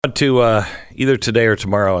To either today or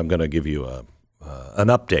tomorrow, I'm going to give you an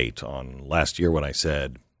update on last year when I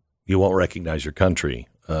said you won't recognize your country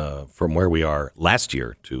from where we are last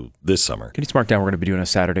year to this summer. Can you mark down we're going to be doing a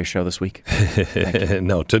Saturday show this week?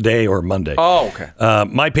 No, today or Monday. Oh, okay.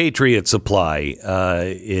 My Patriot Supply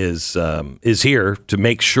is here to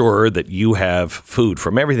make sure that you have food,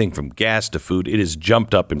 from everything from gas to food. It has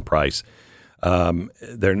jumped up in price.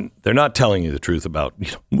 They're not telling you the truth about,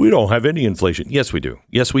 we don't have any inflation. Yes, we do.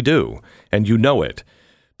 Yes, we do. And you know it.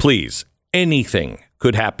 Please, anything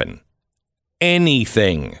could happen.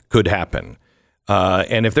 Anything could happen.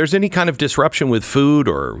 And if there's any kind of disruption with food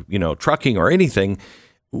or, trucking or anything,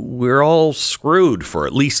 we're all screwed for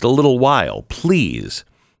at least a little while. Please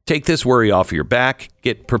take this worry off your back.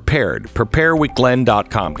 Get prepared.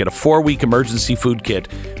 PrepareWithGlenn.com. Get a 4-week emergency food kit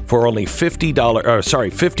for only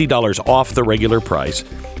 $50 off the regular price.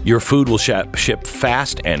 Your food will ship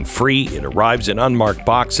fast and free. It arrives in unmarked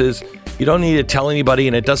boxes. You don't need to tell anybody,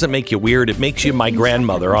 and it doesn't make you weird. It makes you my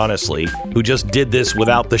grandmother, honestly, who just did this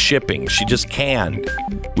without the shipping. She just canned.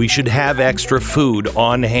 We should have extra food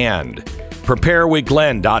on hand.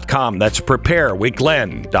 PrepareWithGlenn.com. That's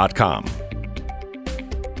PrepareWithGlenn.com.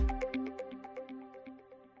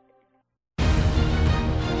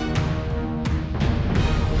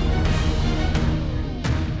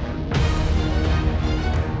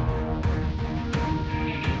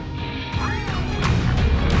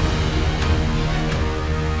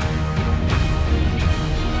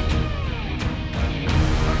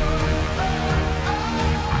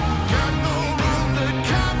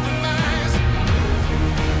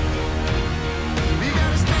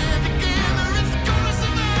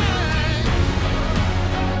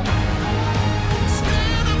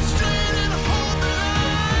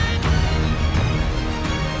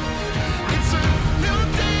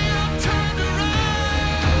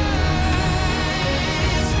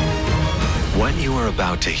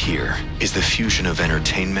 To hear is the fusion of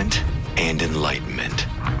entertainment and enlightenment.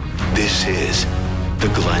 This is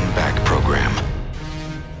the Glenn Beck Program.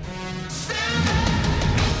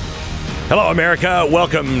 Hello, America.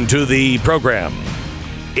 Welcome to the program.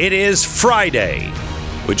 It is Friday,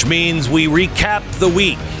 which means we recap the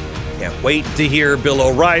week. Can't wait to hear Bill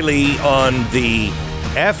O'Reilly on the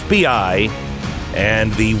FBI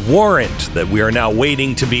and the warrant that we are now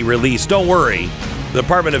waiting to be released. Don't worry. The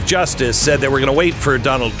Department of Justice said they were going to wait for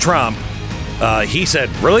Donald Trump. He said,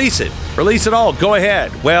 release it. Release it all. Go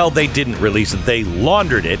ahead. Well, they didn't release it. They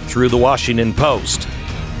laundered it through the Washington Post.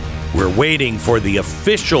 We're waiting for the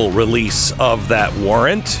official release of that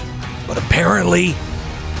warrant. But apparently,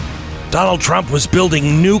 Donald Trump was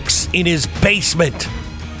building nukes in his basement.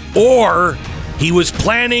 Or he was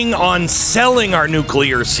planning on selling our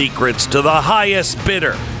nuclear secrets to the highest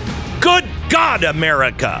bidder. Good God,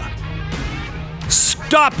 America!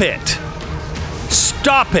 Stop it.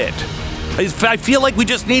 Stop it. I feel like we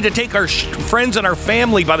just need to take our friends and our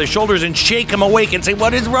family by the shoulders and shake them awake and say,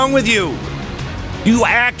 what is wrong with you? You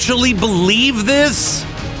actually believe this?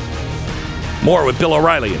 More with Bill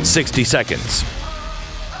O'Reilly in 60 seconds.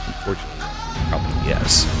 Unfortunately, probably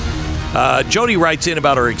yes. Jody writes in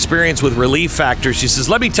about her experience with Relief Factor. She says,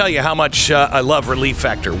 let me tell you how much I love Relief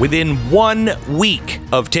Factor. Within 1 week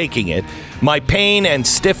of taking it, my pain and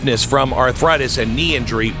stiffness from arthritis and knee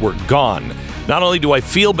injury were gone. Not only do I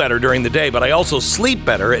feel better during the day, but I also sleep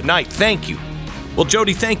better at night. Thank you. Well,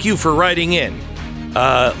 Jody, thank you for writing in.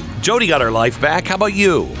 Jody got her life back. How about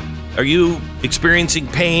you? Are you experiencing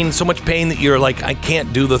pain, so much pain that you're like, I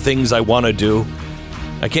can't do the things I want to do?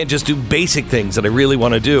 I can't just do basic things that I really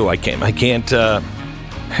want to do. I just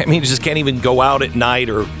can't even go out at night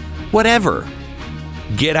or whatever.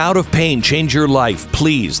 Get out of pain. Change your life,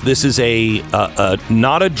 please. This is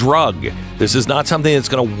not a drug. This is not something that's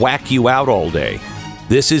going to whack you out all day.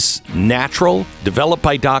 This is natural, developed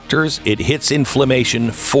by doctors. It hits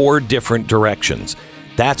inflammation 4 different directions.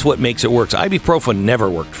 That's what makes it work. So ibuprofen never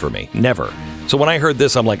worked for me. Never. So when I heard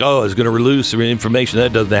this, I'm like, oh, it's going to release inflammation.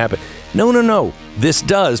 That doesn't happen. No. This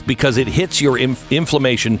does because it hits your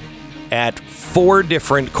inflammation at 4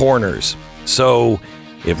 different corners. So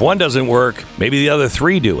if one doesn't work, maybe the other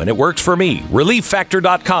 3 do, and it works for me.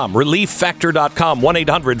 ReliefFactor.com. ReliefFactor.com.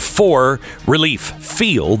 1-800-4-RELIEF.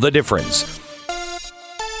 Feel the difference.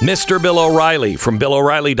 Mr. Bill O'Reilly from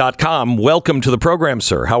BillO'Reilly.com. Welcome to the program,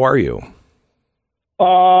 sir. How are you?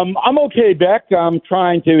 I'm okay, Beck. I'm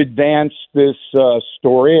trying to advance this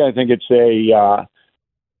story. I think it's a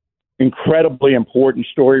incredibly important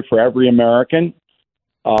story for every American.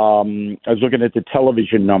 I was looking at the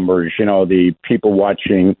television numbers, the people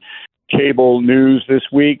watching cable news this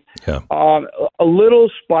week. Yeah. A little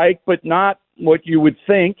spike, but not what you would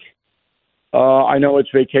think. I know it's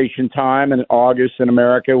vacation time in August in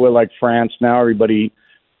America. We're like France now. Everybody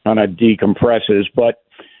kind of decompresses. But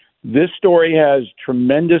this story has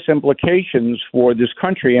tremendous implications for this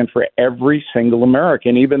country and for every single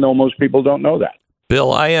American, even though most people don't know that.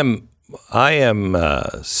 Bill, I am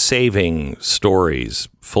saving stories,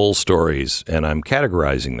 full stories, and I'm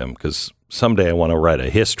categorizing them because someday I want to write a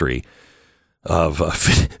history of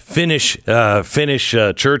finish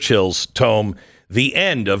Churchill's tome, The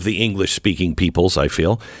End of the English-Speaking Peoples, I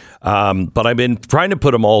feel. But I've been trying to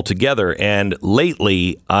put them all together, and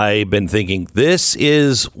lately I've been thinking this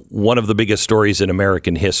is one of the biggest stories in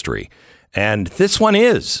American history, and this one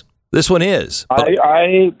is.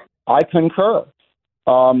 I concur.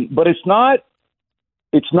 But it's not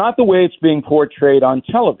the way it's being portrayed on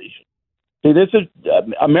television. See, this is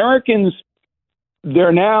Americans.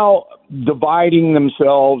 They're now dividing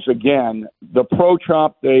themselves again, the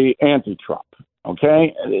pro-Trump, the anti-Trump.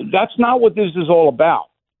 Okay? That's not what this is all about.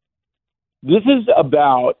 This is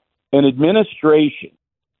about an administration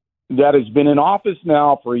that has been in office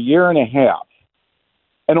now for a year and a half,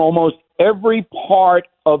 and almost every part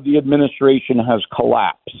of the administration has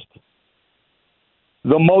collapsed.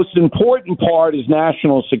 The most important part is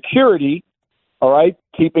national security, all right,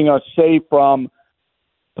 keeping us safe from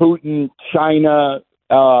Putin, China,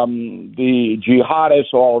 the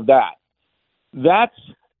jihadists, all of that. That's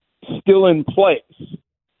still in place.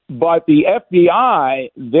 But the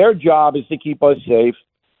FBI, their job is to keep us safe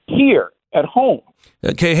here at home.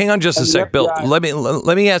 Okay, hang on just a sec, Bill. Let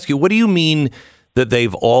me ask you, what do you mean that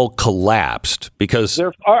they've all collapsed? Because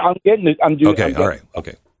I'm getting it. Okay, all right,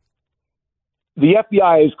 okay. The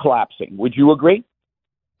FBI is collapsing. Would you agree?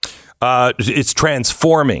 It's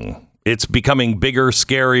transforming. It's becoming bigger,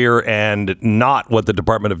 scarier, and not what the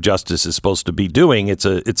Department of Justice is supposed to be doing. It's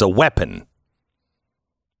a weapon.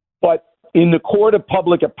 But in the court of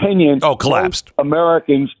public opinion, collapsed.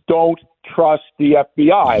 Americans don't trust the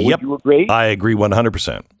FBI. Yep. Would you agree? I agree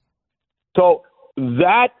 100%. So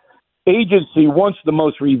that agency, once the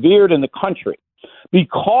most revered in the country,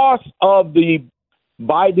 because of the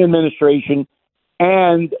Biden administration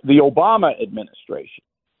and the Obama administration,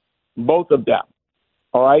 both of them,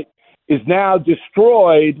 all right, is now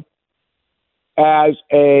destroyed as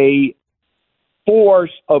a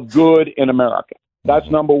force of good in America. That's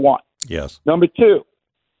number one. Yes. Number two,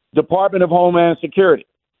 Department of Homeland Security,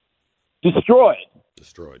 destroyed.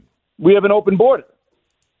 We have an open border.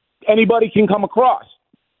 Anybody can come across,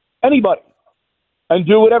 anybody, and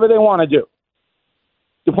do whatever they want to do.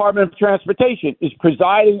 Department of Transportation is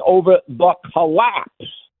presiding over the collapse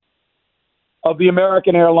of the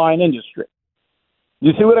American airline industry.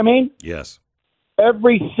 You see what I mean? Yes.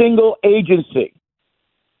 Every single agency,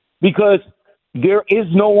 because there is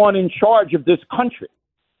no one in charge of this country.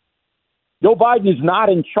 Joe Biden is not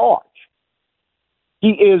in charge. He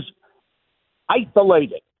is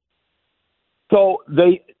isolated. So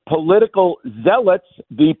the political zealots,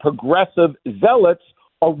 the progressive zealots,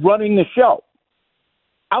 are running the show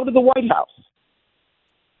out of the White House.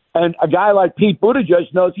 And a guy like Pete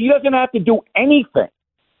Buttigieg knows he doesn't have to do anything,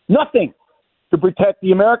 nothing, to protect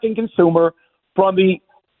the American consumer from the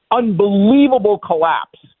unbelievable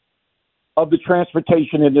collapse of the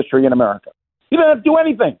transportation industry in America. He doesn't have to do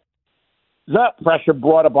anything. That pressure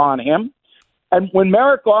brought upon him. And when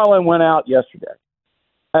Merrick Garland went out yesterday,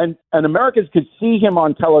 and Americans could see him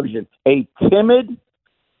on television, a timid,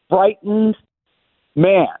 frightened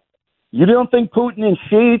man. You don't think Putin and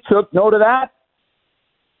Xi took note of that?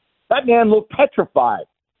 That man looked petrified.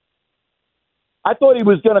 I thought he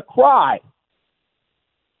was going to cry.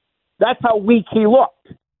 That's how weak he looked.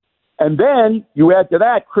 And then you add to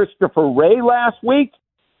that Christopher Wray last week,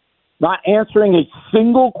 not answering a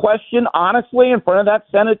single question honestly in front of that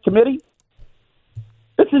Senate committee.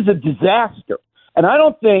 This is a disaster. And I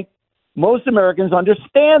don't think most Americans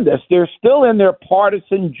understand this. They're still in their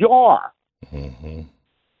partisan jar. Mm-hmm.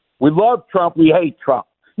 We love Trump. We hate Trump.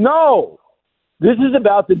 No, this is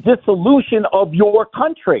about the dissolution of your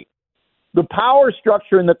country. The power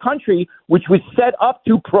structure in the country, which was set up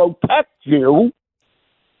to protect you,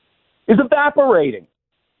 is evaporating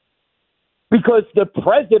because the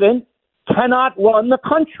president cannot run the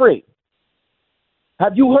country.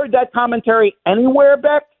 Have you heard that commentary anywhere,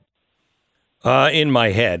 Beck? In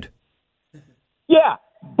my head. Yeah,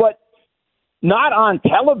 but not on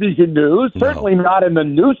television news, certainly not in the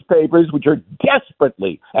newspapers, which are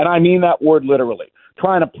desperately, and I mean that word literally,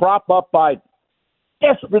 trying to prop up Biden,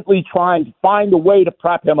 desperately trying to find a way to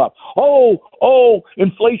prop him up. Oh,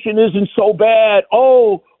 inflation isn't so bad.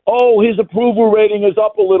 Oh, his approval rating is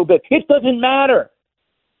up a little bit. It doesn't matter.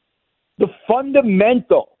 The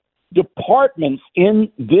fundamental departments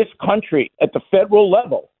in this country at the federal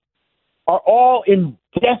level are all in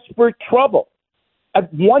desperate trouble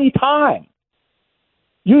at one time.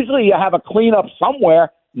 Usually you have a cleanup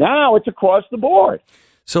somewhere. Now it's across the board.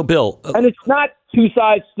 So, Bill. And it's not two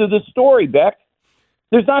sides to the story, Beck.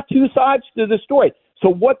 There's not two sides to the story. So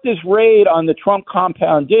what this raid on the Trump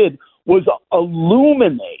compound did was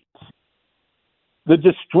illuminate the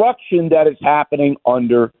destruction that is happening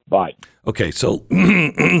under Biden. Okay, so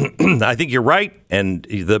I think you're right. And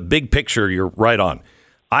the big picture, you're right on.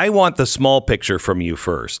 I want the small picture from you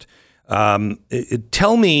first.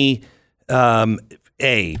 Tell me,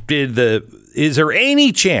 is there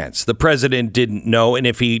any chance the president didn't know? And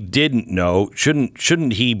if he didn't know,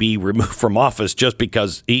 shouldn't he be removed from office just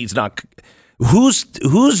because he's not? Who's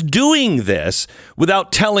doing this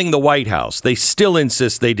without telling the White House? They still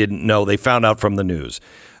insist they didn't know. They found out from the news.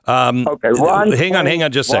 Okay, hang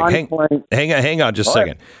on just a second. Hang on just a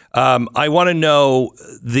second. I want to know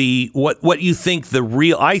what you think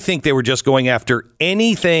I think they were just going after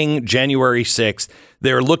anything January 6th.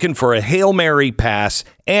 They're looking for a Hail Mary pass,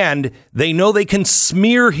 and they know they can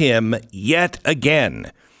smear him yet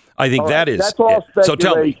again. I think that's all speculation, so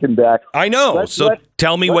tell me. Beck. I know.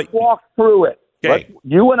 Tell me let's walk through it. Okay.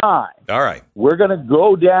 You and I. All right. We're going to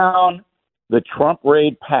go down the Trump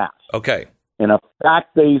raid path. Okay. In a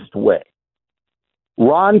fact-based way.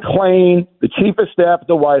 Ron Klain, the chief of staff at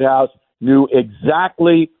the White House, knew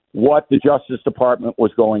exactly what the Justice Department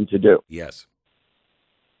was going to do. Yes.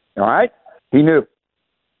 All right? He knew.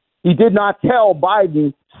 He did not tell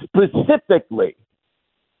Biden specifically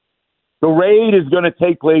the raid is going to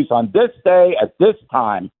take place on this day at this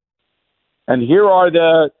time, and here are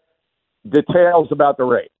the details about the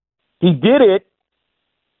raid. He did it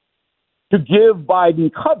to give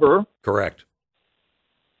Biden cover. Correct.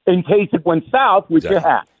 In case it went south, which it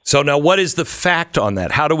had. So now what is the fact on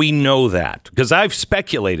that? How do we know that? Because I've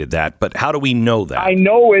speculated that, but how do we know that? I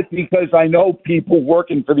know it because I know people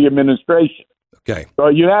working for the administration. Okay. So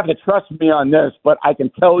you have to trust me on this, but I can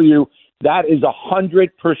tell you that is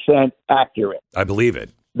 100% accurate. I believe it.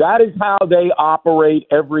 That is how they operate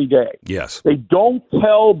every day. Yes. They don't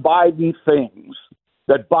tell Biden things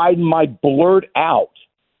that Biden might blurt out.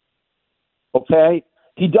 Okay?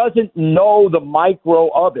 He doesn't know the micro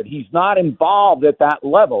of it. He's not involved at that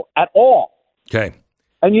level at all. Okay.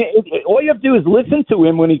 And all you have to do is listen to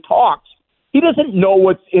him when he talks. He doesn't know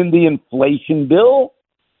what's in the inflation bill.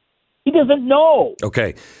 He doesn't know.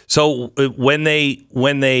 Okay. So when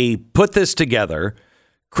they put this together,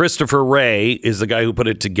 Christopher Wray is the guy who put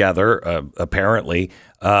it together, apparently.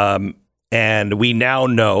 And we now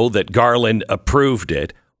know that Garland approved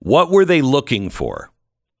it. What were they looking for?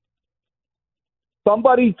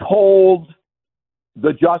 Somebody told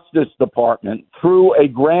the Justice Department through a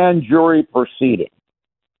grand jury proceeding.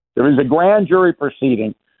 There is a grand jury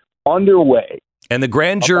proceeding underway. And the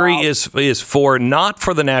grand jury is for not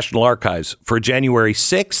for the National Archives, for January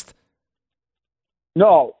 6th?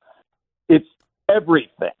 No, it's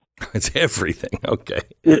everything. It's everything. Okay.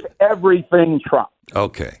 It's everything Trump.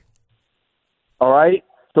 Okay. All right?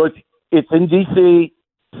 So it's in D.C.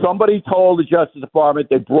 Somebody told the Justice Department.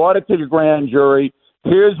 They brought it to the grand jury.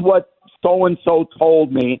 Here's what so-and-so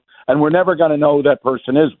told me. And we're never going to know who that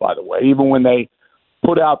person is, by the way. Even when they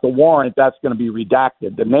put out the warrant, that's going to be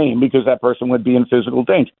redacted, the name, because that person would be in physical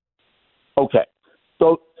danger. Okay.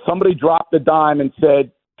 So somebody dropped a dime and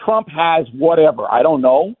said, Trump has whatever. I don't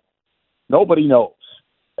know. Nobody knows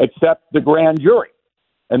except the grand jury.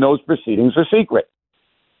 And those proceedings are secret.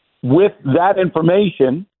 With that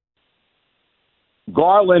information,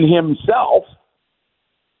 Garland himself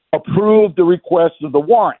approved the request of the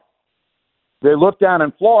warrant. They looked down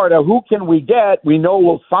in Florida. Who can we get? We know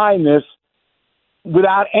will sign this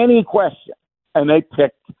without any question. And they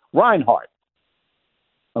picked Reinhardt.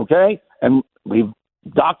 Okay? And we've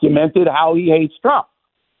documented how he hates Trump.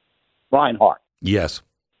 Reinhardt. Yes.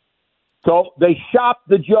 So they shopped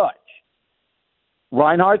the judge.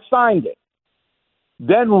 Reinhardt signed it.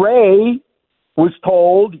 Then Ray was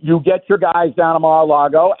told, you get your guys down to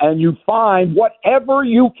Mar-a-Lago and you find whatever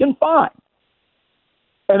you can find.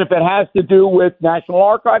 And if it has to do with National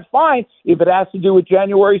Archives, fine. If it has to do with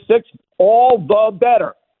January 6th, all the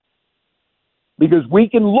better. Because we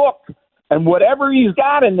can look, and whatever he's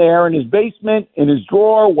got in there, in his basement, in his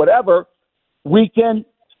drawer, whatever, we can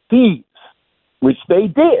seize, which they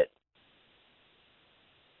did.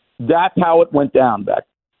 That's how it went down, Beck.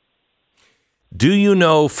 Do you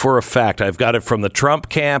know for a fact, I've got it from the Trump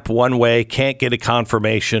camp one way, can't get a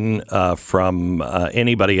confirmation from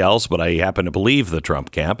anybody else, but I happen to believe the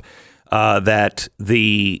Trump camp, that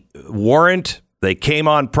the warrant They came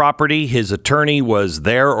on property. His attorney was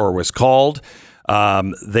there or was called.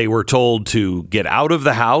 They were told to get out of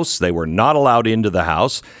the house. They were not allowed into the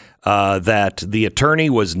house. That the attorney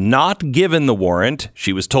was not given the warrant.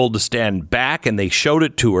 She was told to stand back, and they showed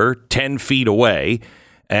it to her 10 feet away.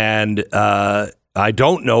 And I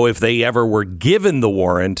don't know if they ever were given the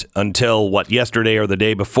warrant until, yesterday or the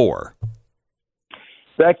day before.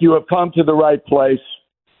 Beck, you have come to the right place,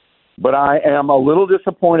 but I am a little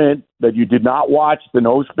disappointed that you did not watch the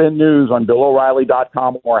No Spin News on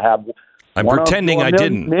BillO'Reilly.com or have. I'm pretending I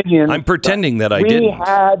didn't. I'm pretending that I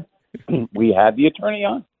didn't. We had the attorney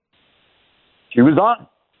on. She was on.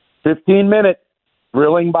 15-minute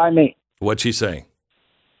grilling by me. What'd she say?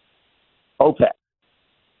 Okay.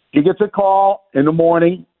 She gets a call in the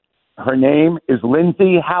morning. Her name is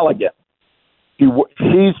Lindsay Halligan.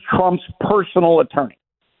 She's Trump's personal attorney,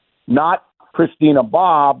 not Christina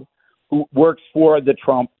Bobb, who works for the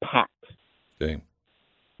Trump PAC. Okay.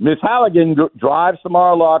 Ms. Halligan drives to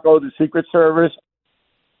Mar-a-Lago, the Secret Service,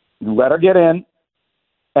 let her get in,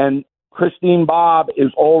 and Christine Bobb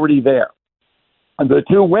is already there. And the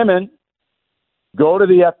two women go to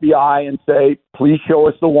the FBI and say, please show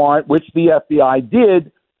us the warrant, which the FBI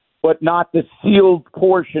did, but not the sealed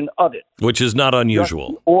portion of it. Which is not unusual.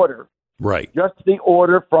 Just the order. Right. Just the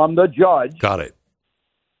order from the judge. Got it.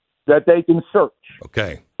 That they can search.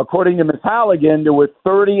 Okay. According to Ms. Halligan, there were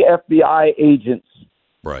 30 FBI agents.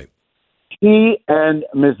 Right. She and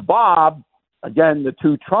Ms. Bobb, again, the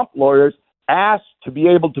two Trump lawyers, asked to be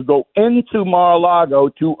able to go into Mar-a-Lago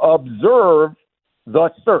to observe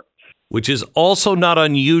the search. Which is also not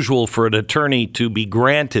unusual for an attorney to be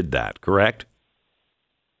granted that, correct?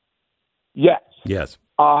 Yes. Yes.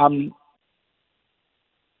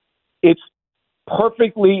 It's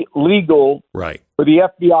perfectly legal right. for the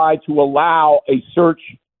FBI to allow a search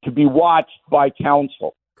to be watched by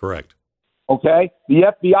counsel. Correct. Okay?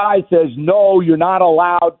 The FBI says, no, you're not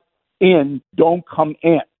allowed in. Don't come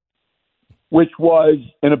in, which was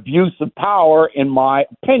an abuse of power, in my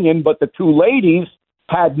opinion. But the two ladies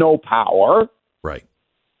had no power. Right.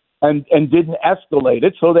 And didn't escalate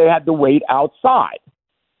it, so they had to wait outside.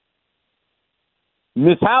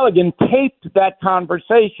 Ms. Halligan taped that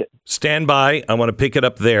conversation. Stand by. I want to pick it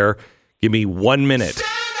up there. Give me 1 minute.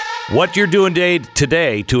 What you're doing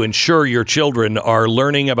today to ensure your children are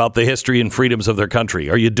learning about the history and freedoms of their country.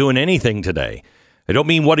 Are you doing anything today? I don't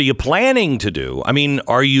mean what are you planning to do. I mean,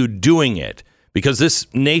 are you doing it? Because this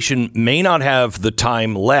nation may not have the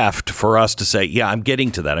time left for us to say, yeah, I'm getting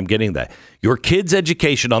to that. I'm getting that. Your kids'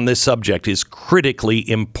 education on this subject is critically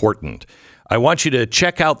important. I want you to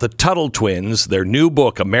check out the Tuttle Twins, their new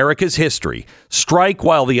book, America's History, Strike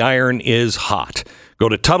While the Iron is Hot. Go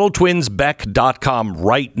to TuttleTwinsBeck.com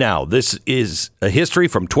right now. This is a history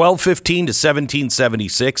from 1215 to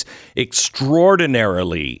 1776.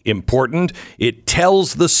 Extraordinarily important. It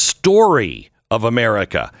tells the story of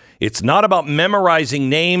America. It's not about memorizing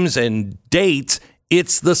names and dates.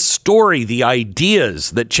 It's the story, the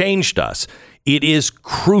ideas that changed us. It is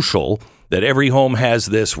crucial that every home has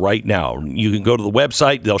this right now. You can go to the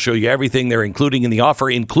website. They'll show you everything they're including in the offer,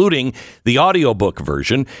 including the audiobook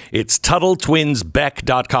version. It's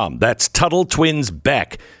TuttleTwinsBeck.com. That's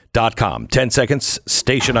TuttleTwinsBeck.com. 10 seconds,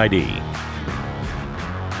 station ID.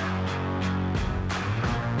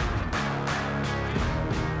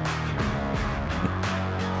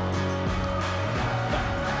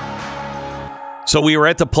 So we were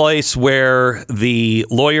at the place where the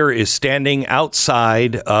lawyer is standing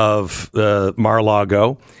outside of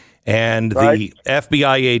Mar-a-Lago, and the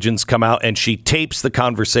FBI agents come out, and she tapes the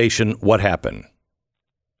conversation. What happened?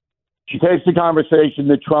 She tapes the conversation.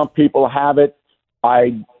 The Trump people have it.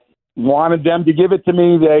 I wanted them to give it to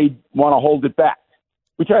me. They want to hold it back,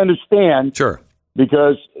 which I understand. Sure.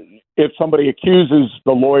 Because if somebody accuses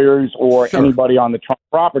the lawyers or anybody on the Trump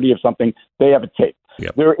property of something, they have a tape.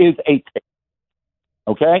 Yep. There is a tape.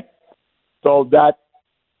 Okay? So that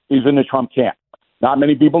is in the Trump camp. Not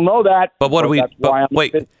many people know that. But what do we...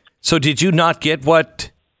 wait, so did you not get what...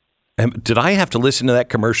 Did I have to listen to that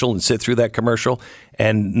commercial and sit through that commercial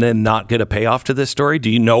and then not get a payoff to this story? Do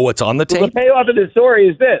you know what's on the tape? Well, the payoff of this story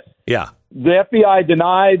is this. Yeah. The FBI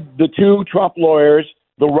denied the two Trump lawyers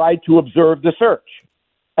the right to observe the search.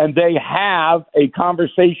 And they have a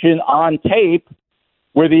conversation on tape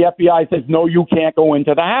where the FBI says, no, you can't go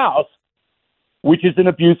into the house, which is an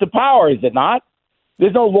abuse of power, is it not?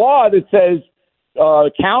 There's no law that says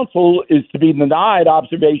counsel is to be denied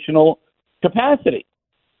observational capacity.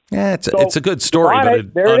 Yeah, it's a good story, but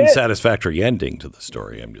an unsatisfactory ending to the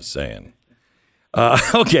story, I'm just saying.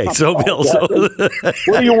 Okay, so Bill,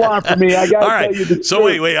 what do you want from me? I got to tell you the truth. So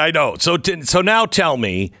wait, I know. So now tell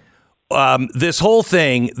me, this whole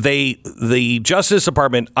thing, the Justice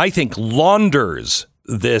Department, I think, launders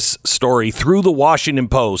this story through the Washington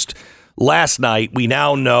Post. Last night, we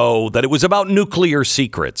now know that it was about nuclear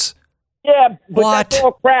secrets. Yeah, but What? that's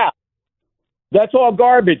all crap. That's all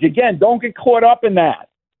garbage. Again, don't get caught up in that.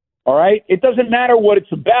 All right? It doesn't matter what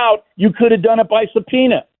it's about. You could have done it by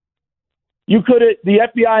subpoena. The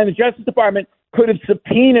FBI and the Justice Department could have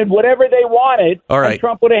subpoenaed whatever they wanted, All right. and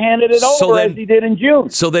Trump would have handed it over as he did in June.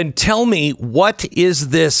 So then tell me, what is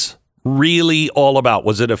this really all about?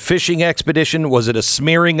 Was it a fishing expedition? Was it a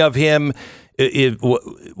smearing of him?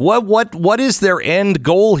 What is their end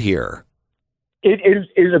goal here? It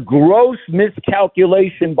is a gross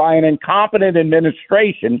miscalculation by an incompetent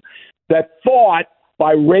administration that thought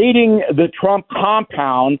by raiding the Trump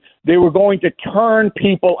compound, they were going to turn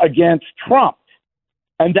people against Trump.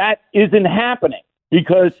 And that isn't happening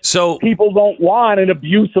because people don't want an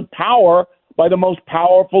abuse of power by the most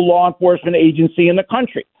powerful law enforcement agency in the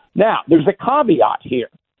country. Now, there's a caveat here.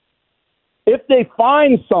 If they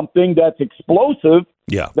find something that's explosive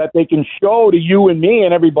that they can show to you and me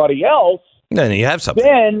and everybody else, then you have something.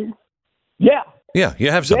 Then, you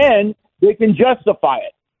have something. Then they can justify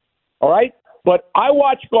it. All right? But I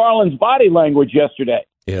watched Garland's body language yesterday.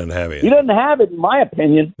 He doesn't have it. He doesn't have it, in my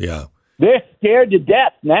opinion. Yeah. They're scared to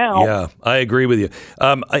death now. Yeah, I agree with you.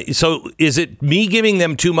 So is it me giving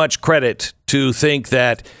them too much credit to think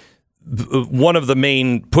that one of the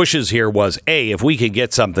main pushes here was, if we could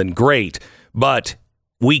get something, great, but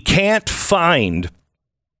we can't find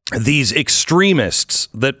these extremists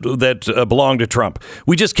that belong to Trump.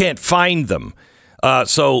 We just can't find them.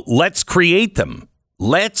 So let's create them.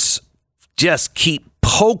 Let's just keep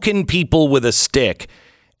poking people with a stick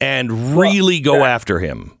and really go after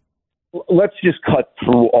him. Let's just cut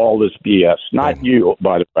through all this BS. Not you,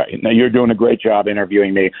 by the way. Now, you're doing a great job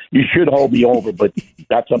interviewing me. You should hold me over, but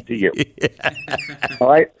that's up to you. All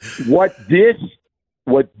right?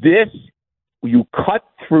 You cut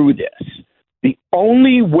through this. The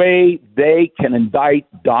only way they can indict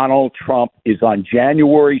Donald Trump is on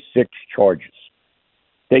January 6th charges.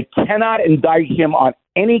 They cannot indict him on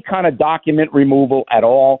any kind of document removal at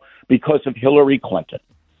all because of Hillary Clinton.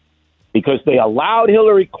 Because they allowed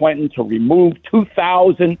Hillary Clinton to remove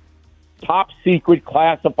 2,000 top secret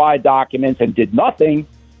classified documents and did nothing,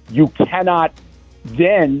 you cannot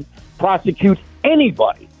then prosecute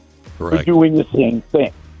anybody for doing the same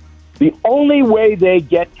thing. The only way they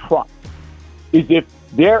get Trump is if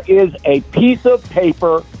there is a piece of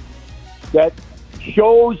paper that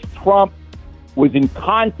shows Trump was in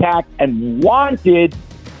contact and wanted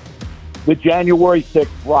the January 6th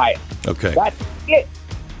riot. Okay. That's it.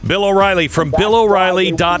 Bill O'Reilly from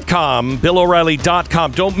BillO'Reilly.com.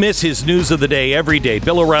 BillO'Reilly.com. Don't miss his news of the day every day.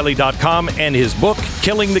 BillO'Reilly.com and his book,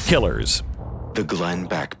 Killing the Killers. The Glenn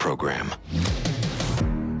Beck Program.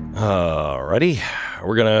 Alrighty.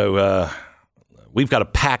 We're going to... we've got a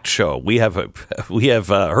packed show. We have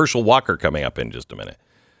Herschel Walker coming up in just a minute.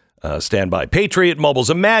 Stand by. Patriot Mobiles.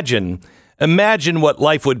 Imagine what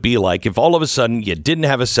life would be like if all of a sudden you didn't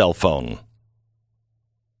have a cell phone.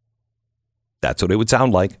 That's what it would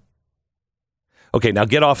sound like. Okay, now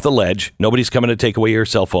get off the ledge. Nobody's coming to take away your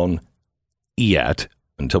cell phone yet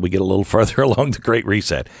until we get a little further along the Great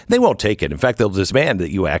Reset. They won't take it. In fact, they'll demand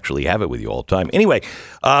that you actually have it with you all the time. Anyway,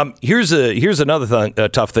 here's another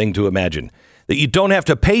tough thing to imagine, that you don't have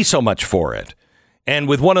to pay so much for it. And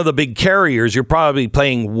with one of the big carriers, you're probably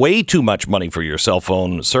paying way too much money for your cell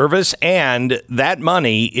phone service. And that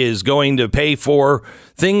money is going to pay for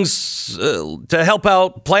things to help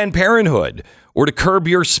out Planned Parenthood or to curb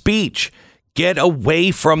your speech. Get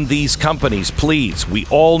away from these companies, please. We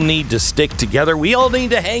all need to stick together. We all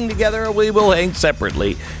need to hang together. We will hang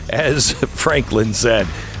separately, as Franklin said.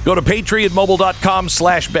 Go to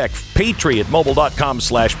patriotmobile.com/Beck.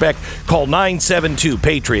 Patriotmobile.com/Beck. Call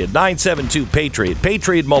 972-PATRIOT. 972-PATRIOT.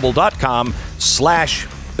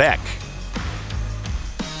 Patriotmobile.com/Beck.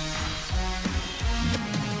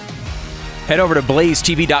 Head over to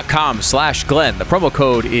blazetv.com/Glenn. The promo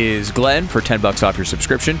code is Glenn for $10 off your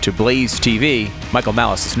subscription to Blaze TV. Michael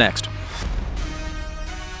Malice is next.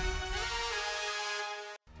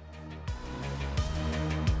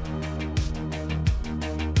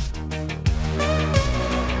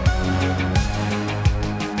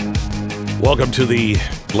 Welcome to the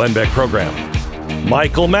Glenn Beck program.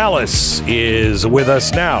 Michael Malice is with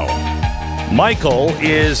us now. Michael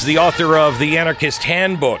is the author of The Anarchist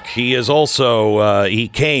Handbook. He is also, he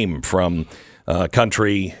came from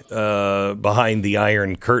country behind the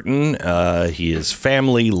Iron Curtain. His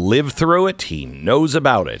family lived through it. He knows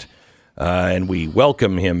about it. And we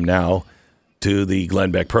welcome him now to the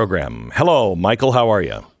Glenn Beck program. Hello, Michael. How are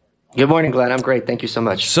you? Good morning, Glenn. I'm great. Thank you so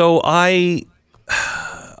much. So I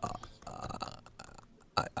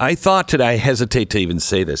thought today, I hesitate to even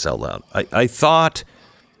say this out loud. I thought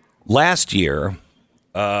last year,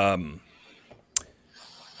 I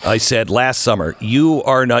said last summer,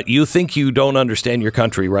 you think you don't understand your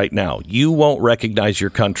country right now. You won't recognize your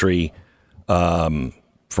country from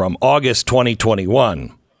August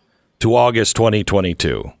 2021 to August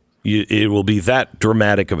 2022. It will be that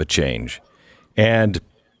dramatic of a change. And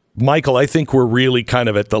Michael, I think we're really kind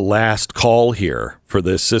of at the last call here for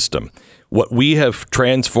this system. What we have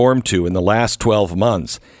transformed to in the last 12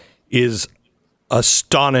 months is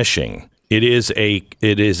astonishing. It is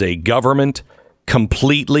a government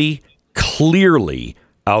completely, clearly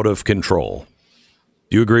out of control.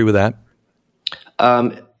 Do you agree with that?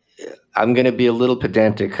 I'm going to be a little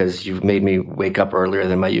pedantic because you've made me wake up earlier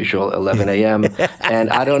than my usual 11 a.m. And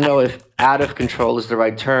I don't know if out of control is the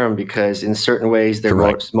right term, because in certain ways they're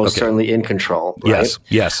most certainly in control. Right?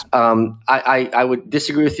 Yes. I would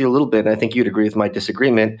disagree with you a little bit, and I think you'd agree with my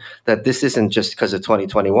disagreement, that this isn't just because of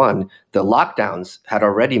 2021. The lockdowns had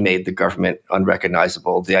already made the government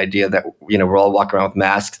unrecognizable. The idea that we're all walking around with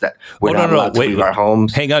masks, that we're not allowed to leave our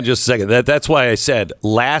homes. Hang on just a second. That's why I said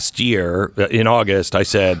last year in August, I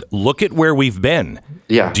said, look at where we've been.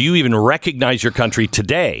 Yeah. Do you even recognize your country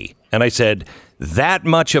today? And I said, that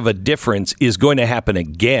much of a difference is going to happen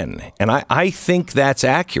again. And I think that's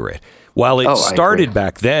accurate. While it started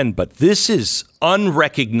back then, but this is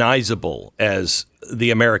unrecognizable as the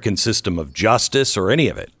American system of justice or any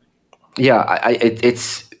of it. Yeah,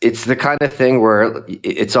 it's the kind of thing where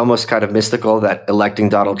it's almost kind of mystical that electing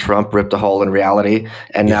Donald Trump ripped a hole in reality,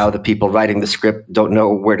 and now the people writing the script don't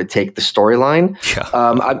know where to take the storyline. Yeah.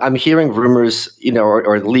 I'm hearing rumors,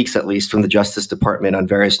 or leaks at least from the Justice Department on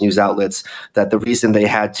various news outlets, that the reason they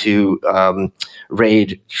had to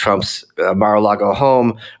raid Trump's Mar-a-Lago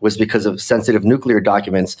home was because of sensitive nuclear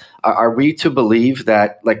documents. Are we to believe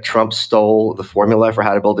that Trump stole the formula for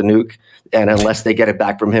how to build a nuke, and unless they get it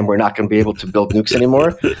back from him, we're not going to be able to build nukes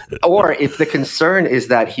anymore? Or if the concern is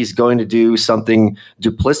that he's going to do something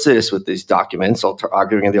duplicitous with these documents,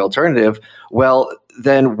 arguing the alternative, well,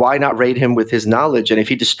 then why not raid him with his knowledge? And if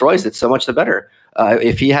he destroys it, so much the better.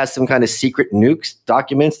 If he has some kind of secret nukes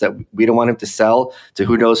documents that we don't want him to sell to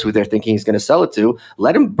who knows who they're thinking he's going to sell it to,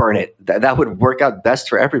 let him burn it. That would work out best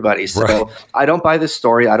for everybody. So right. I don't buy this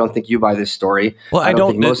story. I don't think you buy this story. Well, I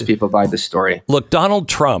don't think most people buy this story. Look, Donald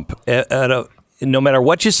Trump, no matter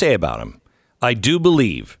what you say about him, I do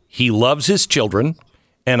believe he loves his children,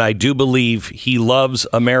 and I do believe he loves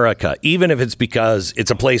America, even if it's because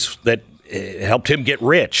it's a place that helped him get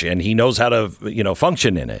rich and he knows how to,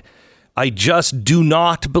 function in it. I just do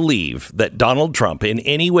not believe that Donald Trump in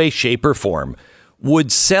any way, shape, or form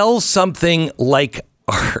would sell something like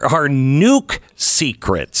our nuke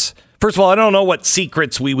secrets. First of all, I don't know what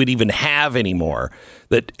secrets we would even have anymore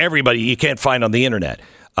that you can't find on the internet.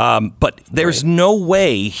 But there's no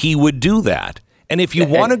way he would do that. And if you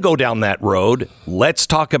want to go down that road, let's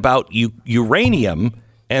talk about uranium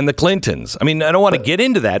and the Clintons. I mean, I don't want to get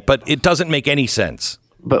into that, but it doesn't make any sense.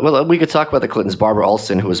 But we could talk about the Clintons. Barbara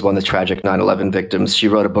Olson, who was one of the tragic 9/11 victims, she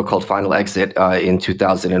wrote a book called Final Exit in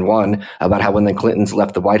 2001 about how when the Clintons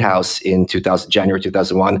left the White House in January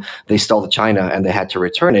 2001, they stole the china and they had to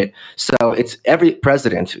return it. So it's every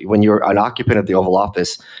president, when you're an occupant of the Oval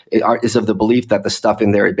Office, is of the belief that the stuff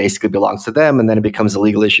in there, it basically belongs to them, and then it becomes a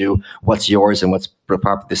legal issue, what's yours and what's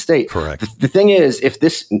property of the state. Correct. The thing is, if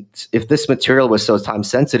this material was so time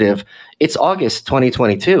sensitive, it's August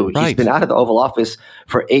 2022. Right. He's been out of the Oval Office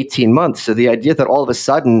for 18 months. So the idea that all of a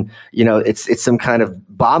sudden, it's some kind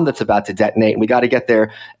of bomb that's about to detonate and we got to get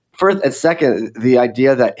there. First and second, the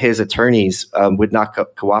idea that his attorneys would not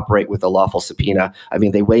cooperate with a lawful subpoena. I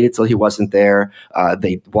mean, they waited till he wasn't there.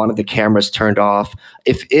 They wanted the cameras turned off.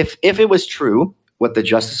 If it was true, what the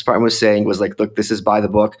Justice Department was saying was look, this is by the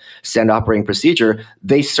book, standard operating procedure.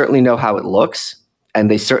 They certainly know how it looks. And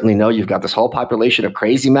they certainly know you've got this whole population of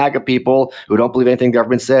crazy MAGA people who don't believe anything the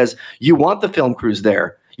government says. You want the film crews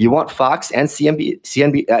there. You want Fox and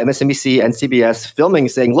MSNBC and CBS filming,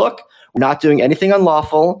 saying, look, we're not doing anything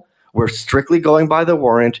unlawful. We're strictly going by the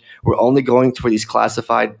warrant. We're only going for these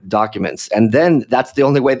classified documents. And then that's the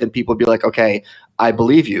only way that people would be like, okay, I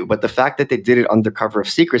believe you. But the fact that they did it under cover of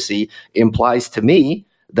secrecy implies to me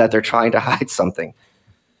that they're trying to hide something.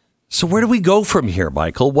 So where do we go from here,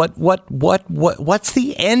 Michael? What's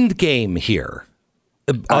the end game here?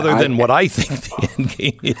 Other than what I think the end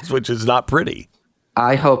game is, which is not pretty.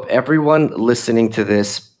 I hope everyone listening to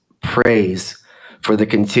this prays for the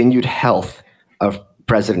continued health of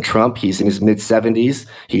President Trump. He's in his mid-70s.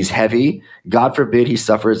 He's heavy. God forbid he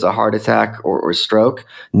suffers a heart attack or stroke.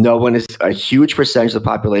 No one is, a huge percentage of the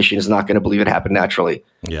population is not going to believe it happened naturally.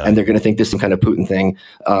 Yeah. And they're going to think this is some kind of Putin thing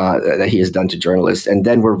that he has done to journalists. And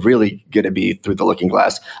then we're really going to be through the looking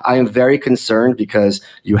glass. I am very concerned because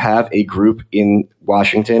you have a group in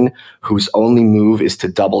Washington whose only move is to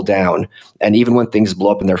double down. And even when things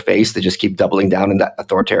blow up in their face, they just keep doubling down in that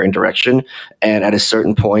authoritarian direction. And at a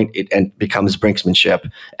certain point, it becomes brinksmanship.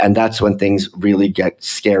 And that's when things really get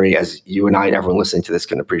scary, as you and I and everyone listening to this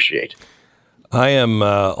can appreciate. I am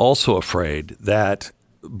also afraid that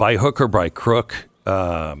by hook or by crook,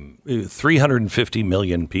 350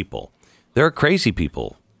 million people, they're crazy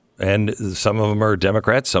people. And some of them are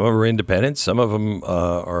Democrats, some of them are independents, some of them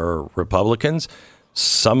are Republicans.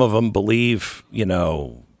 Some of them believe,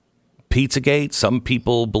 Pizzagate. Some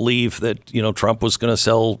people believe that, Trump was going to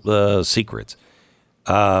sell secrets.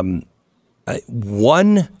 One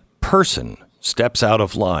person steps out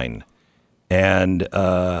of line. And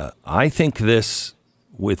I think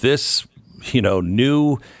with this,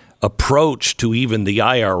 new approach to even the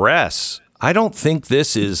IRS, I don't think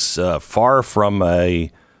this is far from a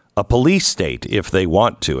police state if they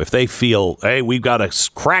want to. If they feel, hey, we've got to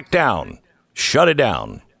crack down, shut it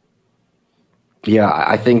down. Yeah,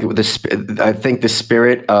 I think the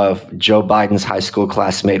spirit of Joe Biden's high school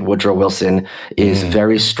classmate Woodrow Wilson is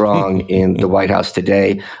very strong in the White House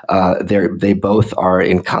today. They both are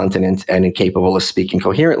incontinent and incapable of speaking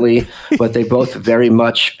coherently, but they both very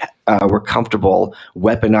much were comfortable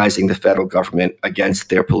weaponizing the federal government against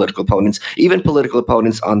their political opponents, even political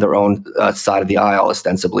opponents on their own side of the aisle,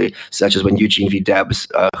 ostensibly, such as when Eugene V. Debs,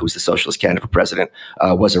 who's the socialist candidate for president,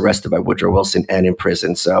 was arrested by Woodrow Wilson and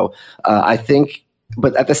imprisoned. So I think,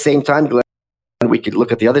 but at the same time, Glenn, we could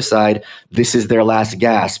look at the other side. This is their last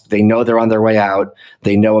gasp. They know they're on their way out.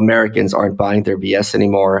 They know Americans aren't buying their BS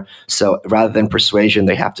anymore. So rather than persuasion,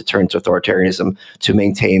 they have to turn to authoritarianism to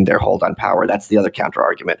maintain their hold on power. That's the other counter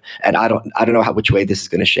argument. And I don't know which way this is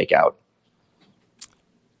going to shake out.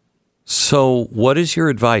 So what is your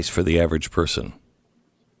advice for the average person?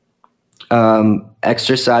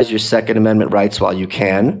 Exercise your Second Amendment rights while you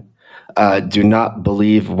can. Do not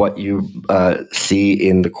believe what you see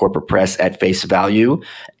in the corporate press at face value,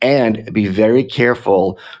 and be very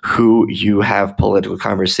careful who you have political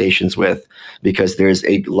conversations with, because there's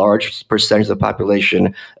a large percentage of the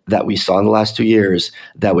population that we saw in the last 2 years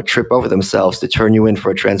that would trip over themselves to turn you in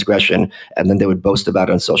for a transgression, and then they would boast about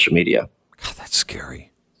it on social media. God, that's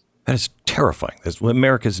scary. That is terrifying.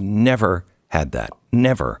 America's never had that.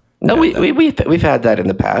 Never. No, we've had that in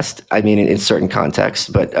the past. I mean, in certain contexts,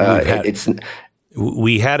 but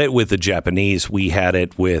we had it with the Japanese. We had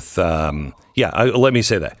it with let me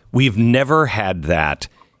say that we've never had that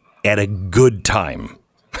at a good time.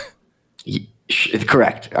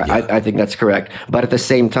 Correct. Yeah. I think that's correct. But at the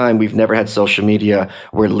same time, we've never had social media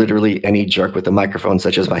where literally any jerk with a microphone,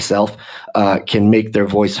 such as myself, can make their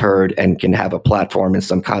voice heard and can have a platform in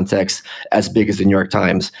some context as big as the New York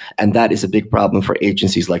Times. And that is a big problem for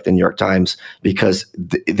agencies like the New York Times, because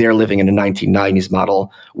they're living in a 1990s model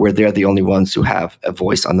where they're the only ones who have a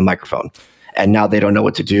voice on the microphone. And now they don't know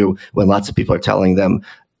what to do when lots of people are telling them,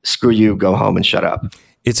 screw you, go home and shut up.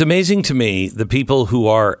 It's amazing to me, the people who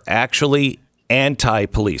are actually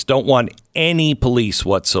anti-police, don't want any police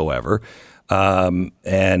whatsoever,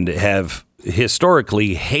 and have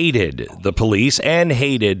historically hated the police and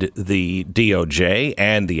hated the DOJ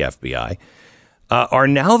and the FBI, are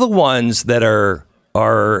now the ones that are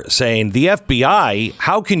saying, the FBI,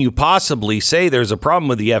 how can you possibly say there's a problem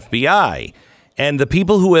with the FBI? And the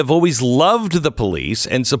people who have always loved the police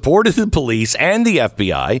and supported the police and the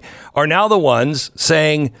FBI are now the ones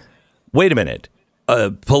saying, wait a minute.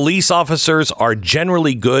 Police officers are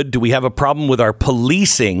generally good. Do we have a problem with our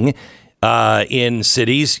policing in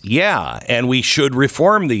cities? Yeah, and we should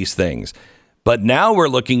reform these things. But now we're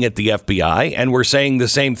looking at the FBI and we're saying the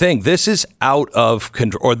same thing. This is out of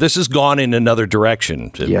control, or this has gone in another direction.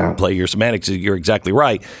 To play your semantics, you're exactly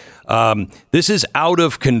right. This is out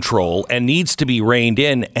of control and needs to be reined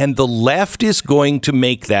in. And the left is going to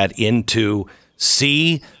make that into,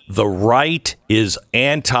 see, the right is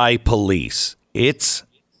anti-police. It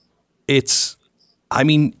makes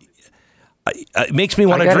me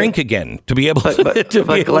want to drink again to be able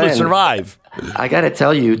to survive. I got to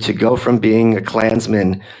tell you, to go from being a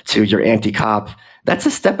Klansman to your anti-cop, that's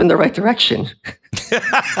a step in the right direction.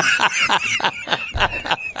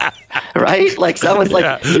 Right? Like someone's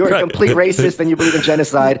like, you're a complete racist and you believe in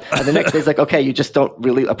genocide. And the next day it's like, okay, you just don't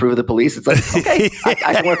really approve of the police. It's like, okay,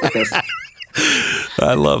 I can work with this.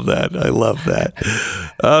 I love that.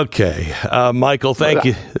 Okay. Michael, thank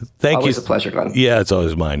you. Always a pleasure, Glenn. Yeah, it's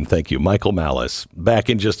always mine. Thank you. Michael Malice. Back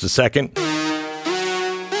in just a second.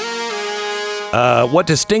 What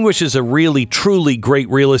distinguishes a really, truly great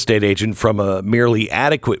real estate agent from a merely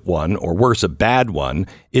adequate one, or worse, a bad one,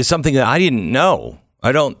 is something that I didn't know.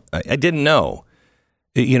 I didn't know.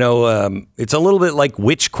 It's a little bit like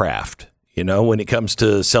witchcraft, when it comes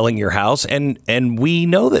to selling your house. And we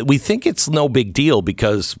know that we think it's no big deal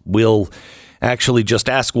because we'll actually just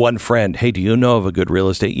ask one friend, hey, do you know of a good real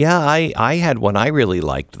estate? Yeah, I had one. I really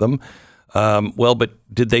liked them. But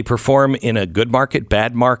did they perform in a good market,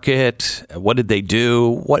 bad market? What did they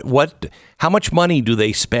do? How much money do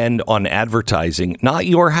they spend on advertising? Not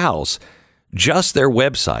your house, just their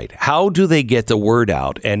website. How do they get the word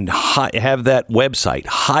out and have that website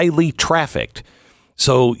highly trafficked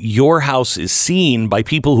so your house is seen by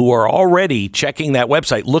people who are already checking that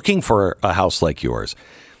website looking for a house like yours?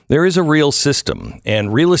 There is a real system, and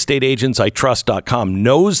realestateagentsitrust.com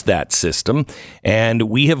knows that system, and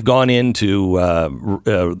we have gone into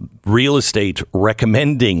real estate,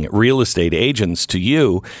 recommending real estate agents to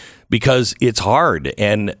you because it's hard,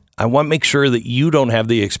 and I want to make sure that you don't have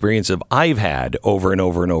the experience of I've had over and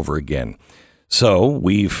over and over again. So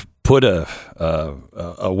we've put a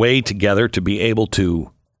way together to be able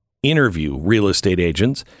to interview real estate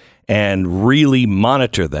agents and really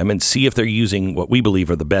monitor them and see if they're using what we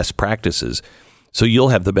believe are the best practices so you'll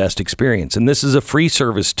have the best experience. And this is a free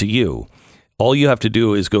service to you. All you have to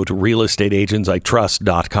do is go to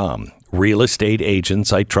realestateagentsitrust.com,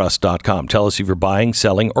 realestateagentsitrust.com. Tell us if you're buying,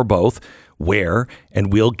 selling, or both, where,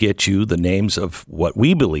 and we'll get you the names of what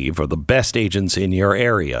we believe are the best agents in your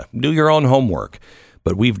area. Do your own homework.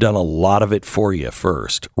 But we've done a lot of it for you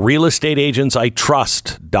first.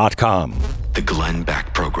 realestateagentsitrust.com. The Glenn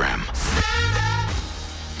Beck Program.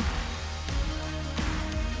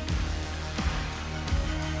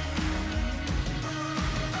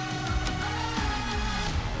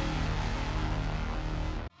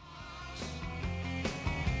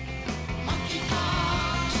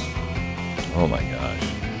 Oh my gosh.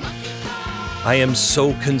 I am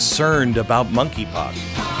so concerned about monkeypox.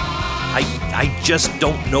 I just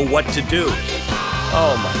don't know what to do.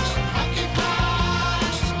 Oh my.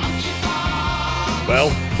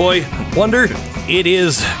 Well, boy, wonder, it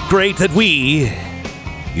is great that we,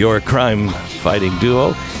 your crime-fighting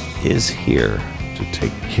duo, is here to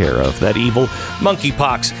take care of that evil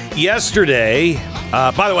monkeypox. Yesterday,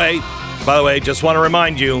 by the way, just want to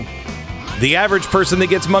remind you, the average person that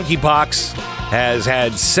gets monkeypox has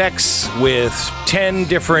had sex with 10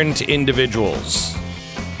 different individuals.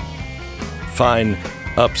 Fine,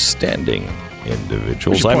 upstanding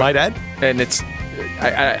individuals, I might add. And it's,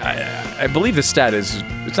 I believe the stat is,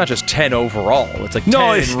 it's not just 10 overall. It's like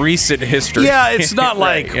 10 in recent history. Yeah, it's not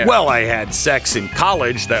right, like, yeah. well, I had sex in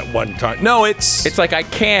college that one time. No, it's like I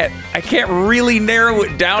can't really narrow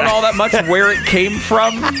it down all that much where it came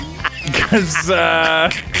from. Because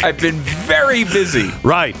I've been very busy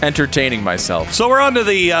entertaining myself. So we're on to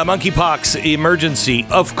the monkeypox emergency,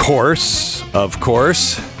 of course.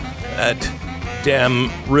 That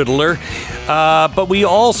damn Riddler. But we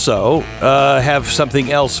also have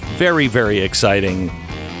something else very, very exciting.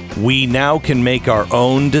 We now can make our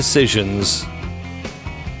own decisions,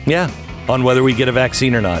 on whether we get a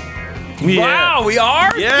vaccine or not. Wow, we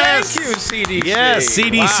are? Yes. Thank you, CDC. Yes,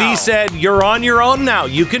 CDC said you're on your own now.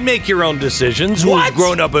 You can make your own decisions. What? Who's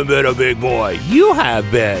grown up and been a big boy? You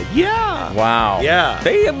have been. Yeah. Wow. Yeah.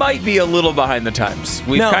 They might be a little behind the times.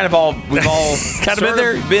 We've all kind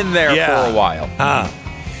of been there for a while.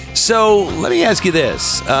 So let me ask you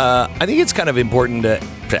this. I think it's kind of important to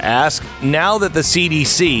ask, now that the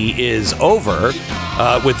CDC is over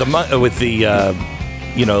with the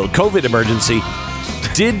COVID emergency,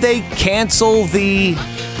 did they cancel the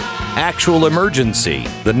actual emergency,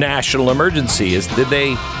 the national emergency? Did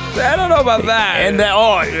they? I don't know about that. And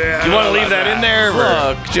you want to leave that in there?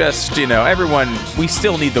 Look, just, everyone, we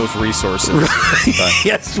still need those resources.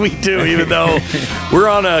 Yes, we do, even though we're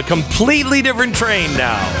on a completely different train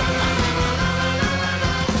now.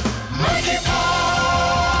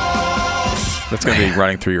 That's going to be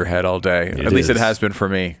running through your head all day. At least it has been for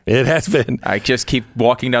me. It has been. I just keep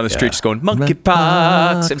walking down the street just going,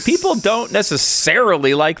 monkeypox. And people don't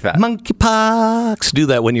necessarily like that. Monkeypox. Do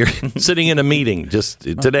that when you're sitting in a meeting. Just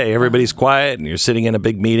today, everybody's quiet and you're sitting in a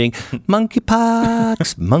big meeting.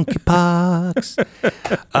 Monkeypox.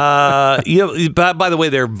 By the way,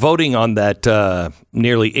 they're voting on that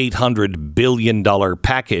nearly $800 billion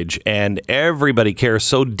package, and everybody cares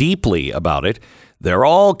so deeply about it. They're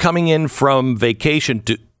all coming in from vacation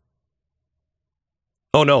to...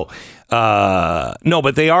 Oh, no. No,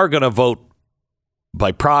 but they are going to vote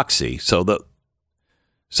by proxy. So they'll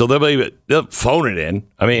phone it in.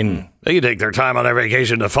 I mean, they can take their time on their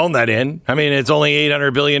vacation to phone that in. I mean, it's only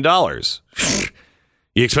 $800 billion.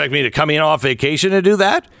 You expect me to come in off vacation to do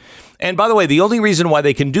that? And by the way, the only reason why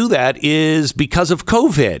they can do that is because of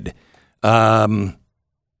COVID.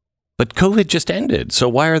 But COVID just ended. So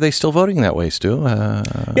why are they still voting that way, Stu? Yeah,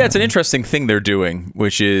 it's an interesting thing they're doing,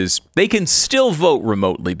 which is they can still vote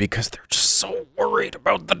remotely because they're just so worried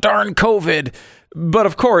about the darn COVID. But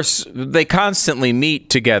of course, they constantly meet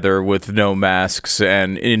together with no masks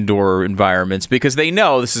and indoor environments because they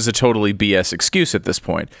know this is a totally BS excuse at this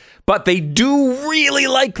point. But they do really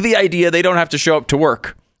like the idea they don't have to show up to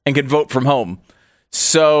work and can vote from home.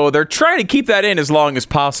 So they're trying to keep that in as long as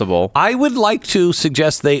possible. I would like to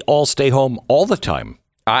suggest they all stay home all the time.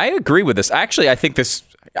 I agree with this. Actually, I think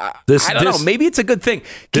I don't know. Maybe it's a good thing.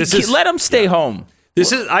 Let them stay home.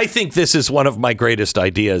 I think this is one of my greatest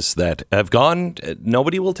ideas that have gone.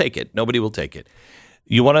 Nobody will take it. Nobody will take it.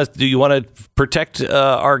 You want to protect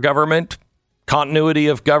our government, continuity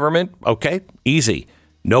of government? Okay, easy.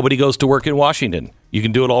 Nobody goes to work in Washington. You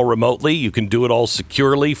can do it all remotely. You can do it all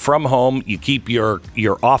securely from home. You keep your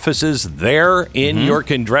offices there in your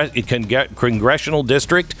congressional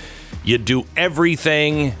district. You do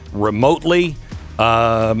everything remotely.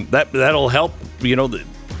 That'll help. The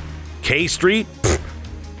K Street.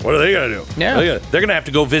 What are they going to do? Yeah. They're going to have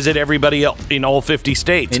to go visit everybody else in all 50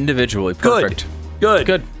 states. Individually. Perfect.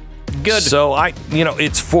 Good. So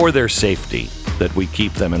it's for their safety that we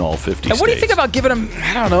keep them in all 50 states. And what do you think about giving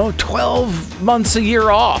them, 12 months a year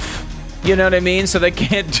off? You know what I mean? So they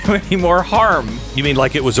can't do any more harm. You mean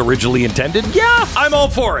like it was originally intended? Yeah. I'm all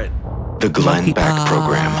for it. The Glenn Beck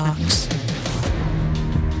Program.